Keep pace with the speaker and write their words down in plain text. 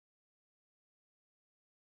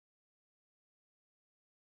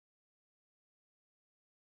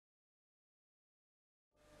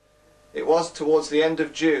It was towards the end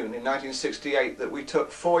of June in 1968 that we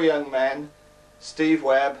took 4 young men, Steve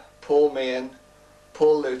Webb, Paul Meehan,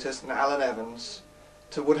 Paul Lutus and Alan Evans,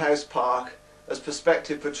 to Woodhouse Park as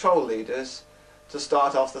prospective patrol leaders to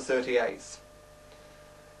start off the 38th.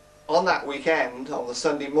 On that weekend, on the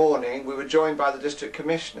Sunday morning, we were joined by the District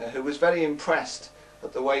Commissioner, who was very impressed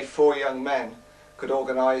at the way 4 young men could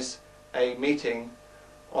organise a meeting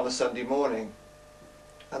on a Sunday morning.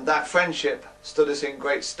 And that friendship stood us in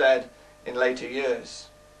great stead in later years.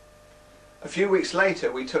 A few weeks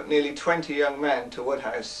later we took nearly 20 young men to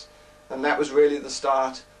Woodhouse, and that was really the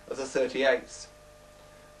start of the 38th.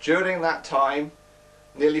 During that time,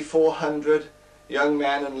 nearly 400 young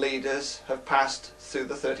men and leaders have passed through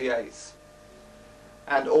the 38th,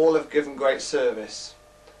 and all have given great service.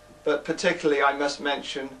 But particularly I must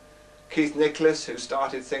mention Keith Nicholas, who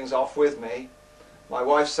started things off with me, my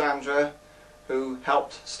wife Sandra, who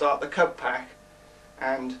helped start the Cub Pack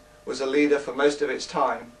and was a leader for most of its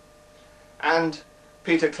time, and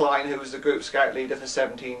Peter Klein, who was the Group Scout leader for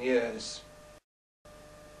 17 years.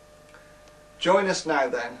 Join us now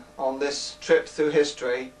then on this trip through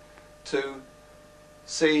history to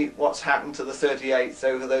see what's happened to the 38th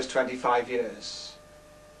over those 25 years.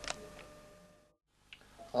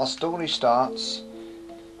 Our story starts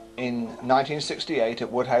in 1968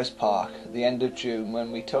 at Woodhouse Park, at the end of June,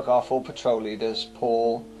 when we took our 4 patrol leaders,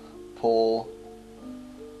 Paul,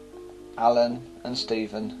 Alan and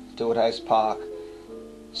Stephen, to Woodhouse Park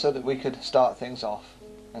so that we could start things off.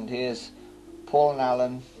 And here's Paul and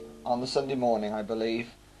Alan on the Sunday morning, I believe,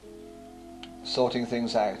 sorting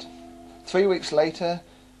things out. 3 weeks later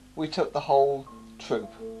we took the whole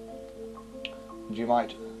troop, and you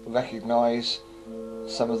might recognise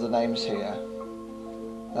some of the names here.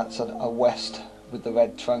 That's a West with the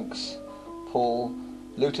red trunks, Paul,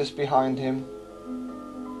 Lutus behind him,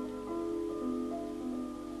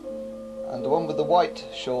 and the one with the white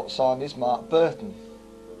shorts on is Mark Burton.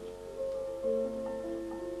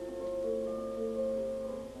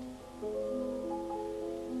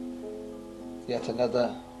 Yet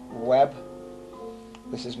another Webb.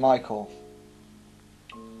 This is Michael.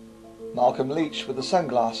 Malcolm Leach with the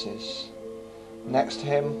sunglasses. Next to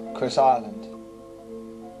him, Chris Ireland.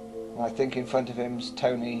 And I think in front of him is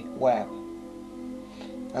Tony Webb.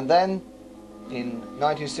 And then, in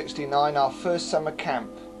 1969, our first summer camp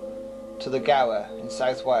to the Gower in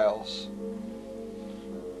South Wales.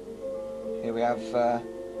 Here we have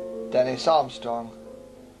Dennis Armstrong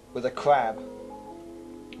with a crab.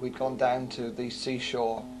 We'd gone down to the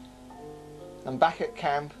seashore. And back at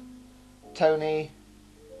camp, Tony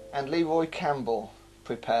and Leroy Campbell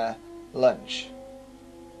prepare lunch.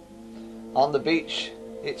 On the beach,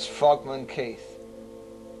 it's Frogman Keith.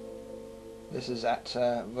 This is at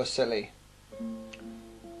Rosilly.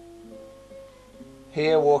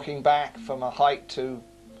 Here, walking back from a hike to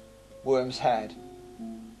Worm's Head.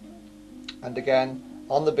 And again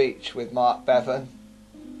on the beach with Mark Bevan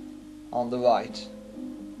on the right.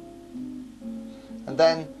 And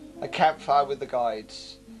then a campfire with the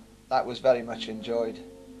guides. That was very much enjoyed.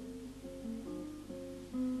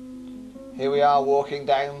 Here we are walking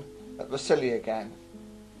down at Rosilly again.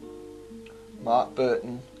 Mark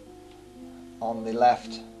Burton on the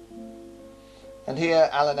left. And here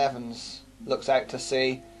Alan Evans looks out to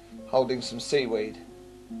sea holding some seaweed.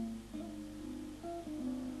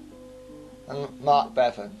 And Mark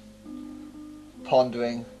Bevan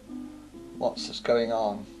pondering what's going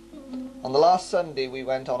on. On the last Sunday we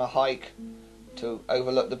went on a hike to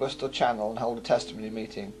overlook the Bristol Channel and hold a testimony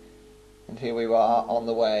meeting. And here we are on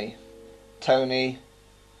the way. Tony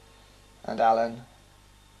and Alan.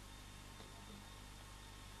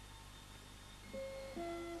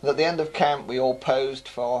 And at the end of camp we all posed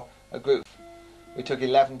for a group. We took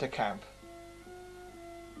 11 to camp.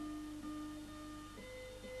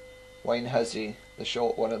 Wayne Hussey, the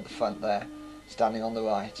short one at the front there, standing on the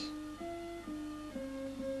right.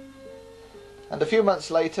 And a few months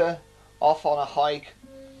later, off on a hike,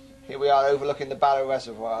 here we are overlooking the Barrow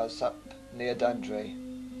Reservoirs up near Dundry.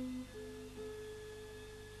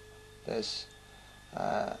 There's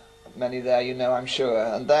many there, you know, I'm sure.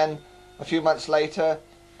 And then a few months later,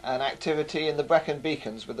 an activity in the Brecon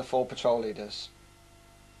Beacons with the 4 patrol leaders.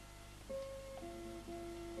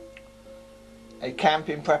 A camp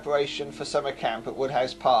in preparation for summer camp at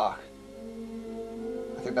Woodhouse Park.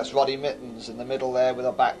 I think that's Roddy Mittens in the middle there with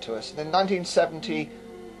our back to us. And in 1970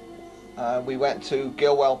 we went to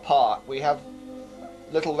Gilwell Park. We have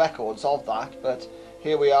little records of that, but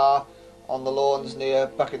here we are on the lawns near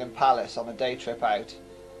Buckingham Palace on a day trip out.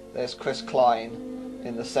 There's Chris Klein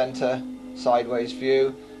in the centre, sideways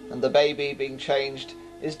view, and the baby being changed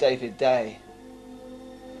is David Day.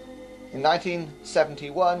 In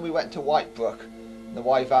 1971 we went to Whitebrook in the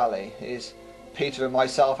Wye Valley. Here's Peter and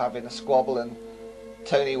myself having a squabble and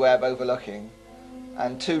Tony Webb overlooking,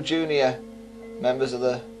 and two junior members of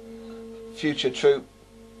the future troop.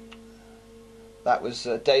 That was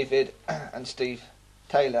David and Steve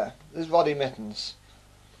Taylor. This is Roddy Mittens.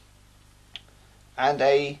 And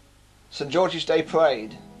a St George's Day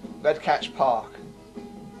parade, Redcatch Park.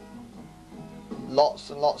 Lots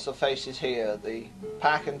and lots of faces here. The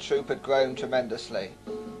pack and troop had grown tremendously.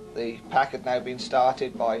 The pack had now been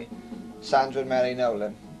started by Sandra and Mary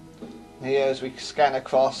Nolan. And here, as we scan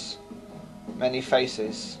across, many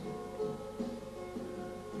faces.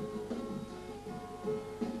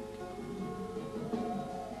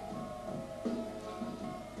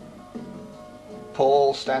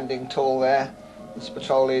 Paul standing tall there, as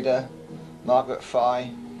patrol leader, Margaret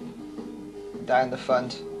Fry. Down the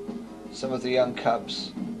front, some of the young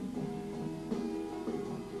cubs.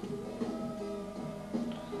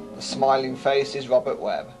 The smiling face is Robert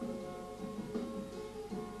Webb.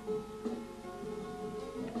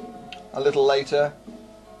 A little later,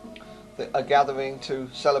 a gathering to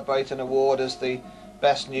celebrate an award as the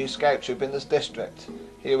best new scout troop in this district.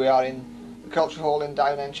 Here we are in the Cultural Hall in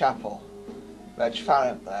Downend Chapel. Reg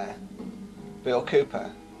Farrant there, Bill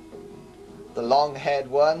Cooper. The long-haired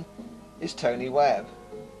one is Tony Webb,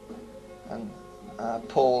 and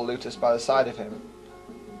Paul Lutus by the side of him.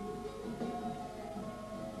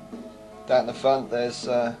 Down the front there's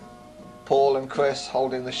Paul and Chris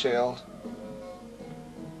holding the shield.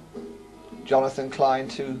 Jonathan Klein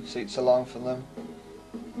 2 seats along from them,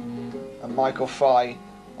 and Michael Fry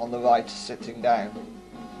on the right sitting down.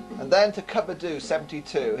 And then to Cubadoo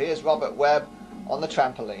 72, here's Robert Webb on the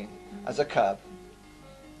trampoline as a cub.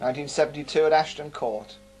 1972 at Ashton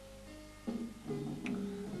Court.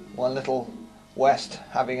 One little West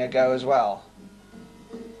having a go as well.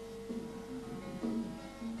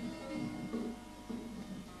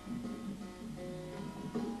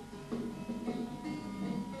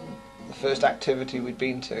 The first activity we'd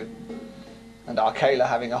been to, and Arcala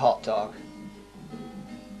having a hot dog.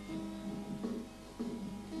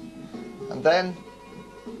 And then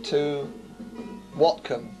to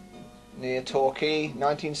Watcombe near Torquay,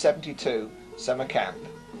 1972, summer camp.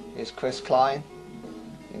 Here's Chris Klein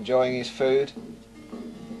enjoying his food.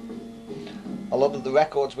 A lot of the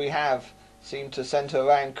records we have seem to centre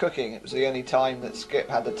around cooking. It was the only time that Skip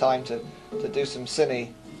had the time to do some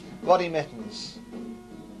cine. Roddy Mittens.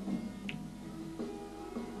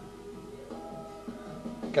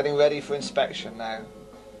 Getting ready for inspection now.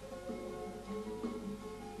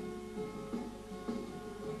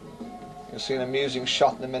 You'll see an amusing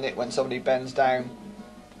shot in a minute when somebody bends down.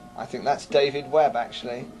 I think that's David Webb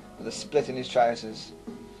actually, with a split in his trousers.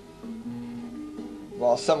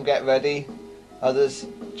 While some get ready, others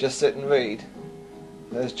just sit and read.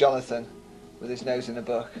 There's Jonathan with his nose in a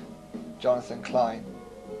book. Jonathan Klein.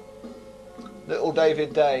 Little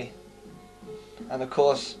David Day. And of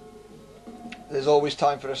course, there's always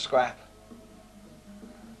time for a scrap.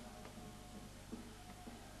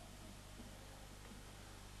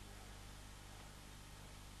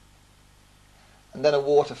 And then a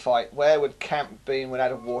water fight. Where would camp be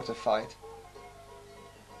without a water fight?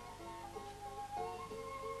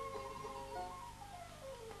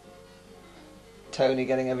 Tony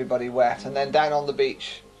getting everybody wet. And then down on the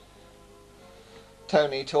beach,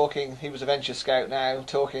 Tony talking, he was a venture scout now,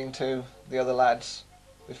 talking to the other lads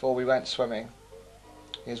before we went swimming.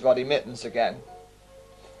 Here's Roddy Mittens again.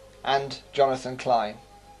 And Jonathan Klein.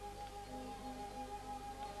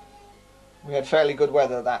 We had fairly good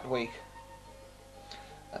weather that week.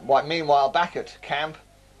 Meanwhile, back at camp,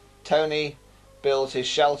 Tony builds his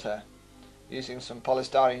shelter using some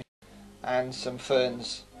polystyrene and some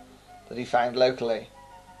ferns that he found locally.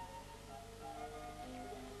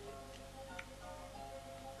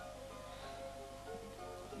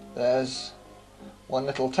 There's one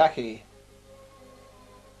little tacky.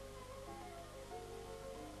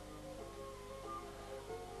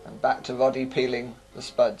 And back to Roddy peeling the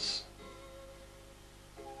spuds.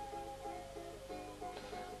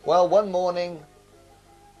 Well, one morning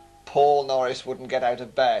Paul Norris wouldn't get out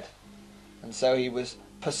of bed, and so he was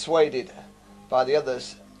persuaded by the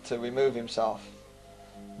others to remove himself.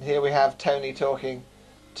 And here we have Tony talking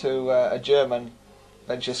to a German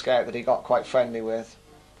venture scout that he got quite friendly with.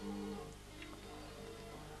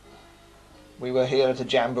 We were here at a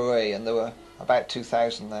jamboree and there were about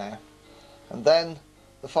 2,000 there. And then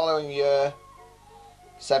the following year,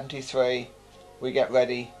 73, we get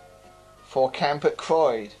ready for camp at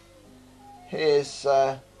Croyd. Here's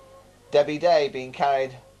Debbie Day being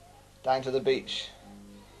carried down to the beach,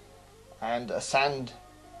 and a sand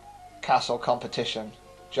castle competition.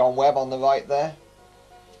 John Webb on the right there.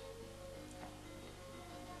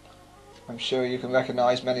 I'm sure you can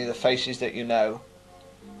recognise many of the faces that you know.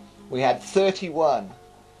 We had 31,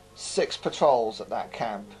 6 patrols at that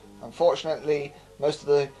camp. Unfortunately, most of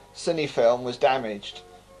the Cinefilm was damaged,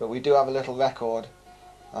 but we do have a little record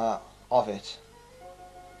of it.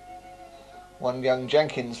 One young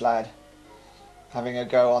Jenkins lad having a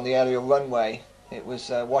go on the aerial runway. It was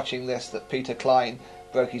watching this that Peter Klein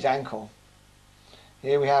broke his ankle.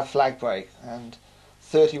 Here we have flag break and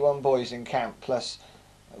 31 boys in camp plus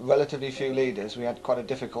relatively few leaders. We had quite a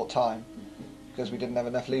difficult time because we didn't have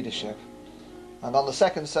enough leadership. And on the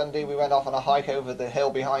second Sunday we went off on a hike over the hill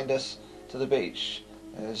behind us to the beach.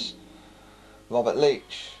 There's Robert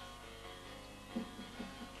Leach.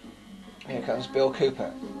 Here comes Bill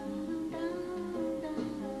Cooper.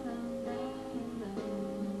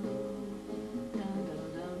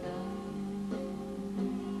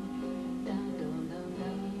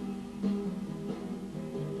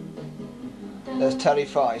 There's Terry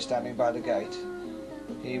Fry standing by the gate.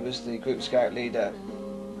 He was the group scout leader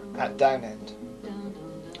at Downend.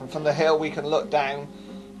 And from the hill we can look down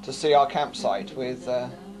to see our campsite with a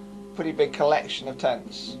pretty big collection of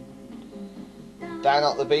tents. Down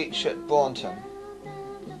at the beach at Braunton.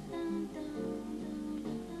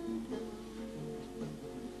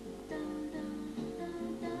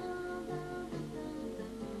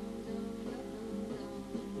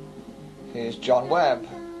 Here's John Webb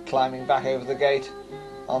climbing back over the gate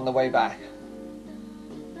on the way back.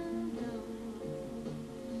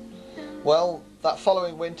 Well, that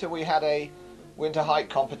following winter we had a winter hike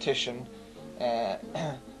competition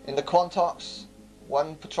in the Quantocks.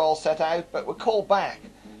 One patrol set out but were called back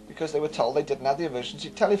because they were told they didn't have the emergency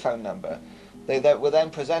telephone number. They were then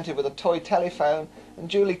presented with a toy telephone and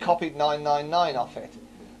duly copied 999 off it.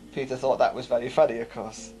 Peter thought that was very funny, of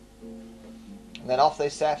course. And then off they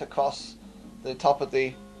set across the top of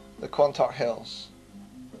the Quantock Hills.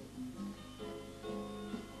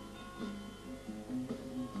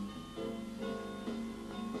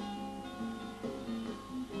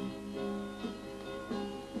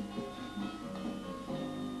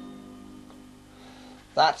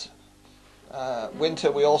 That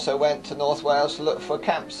winter we also went to North Wales to look for a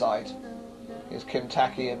campsite. Here's Kim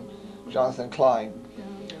Tackey and Jonathan Klein.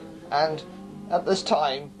 And at this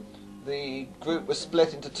time the group was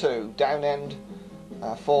split into two. Downend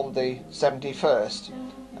formed the 71st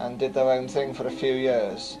and did their own thing for a few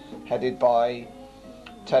years, headed by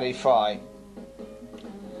Terry Fry.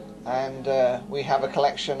 And we have a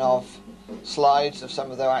collection of slides of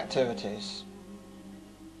some of their activities.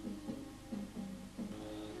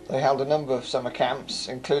 They held a number of summer camps,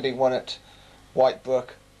 including one at Whitebrook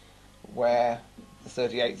where the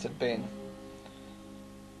 38th had been.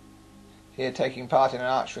 Here taking part in an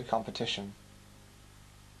archery competition.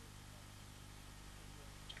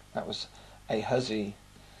 That was a hussy.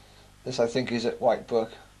 This I think is at Whitebrook,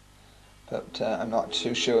 but I'm not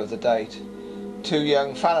too sure of the date. Two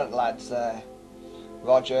young Fallant lads there,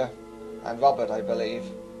 Roger and Robert I believe,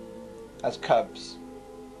 as cubs.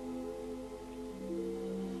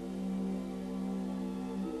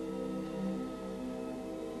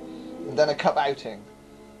 And then a cub outing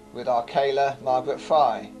with our Kayla Margaret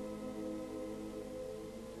Fry.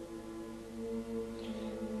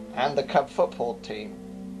 And the cub football team.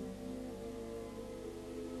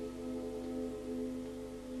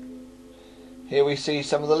 Here we see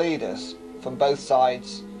some of the leaders from both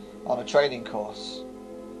sides on a training course.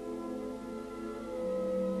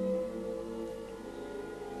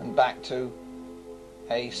 And back to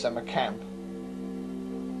a summer camp.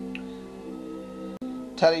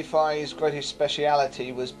 Terry Fry's greatest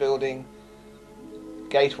speciality was building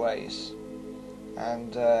gateways,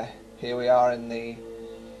 and here we are in the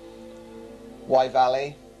Wye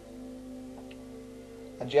Valley,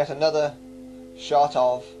 and yet another shot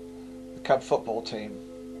of the Cub football team.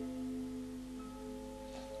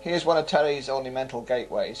 Here's one of Terry's ornamental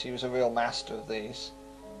gateways. He was a real master of these.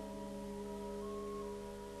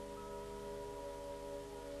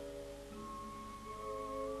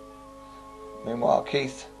 Meanwhile,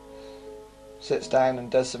 Keith sits down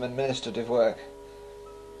and does some administrative work.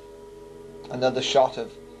 Another shot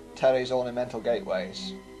of Terry's ornamental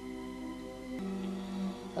gateways.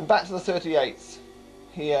 And back to the 38th.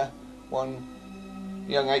 Here, one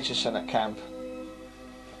young Aitchison at camp.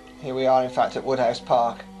 Here we are, in fact, at Woodhouse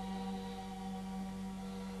Park.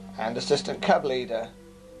 And assistant cub leader,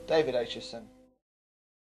 David Aitchison.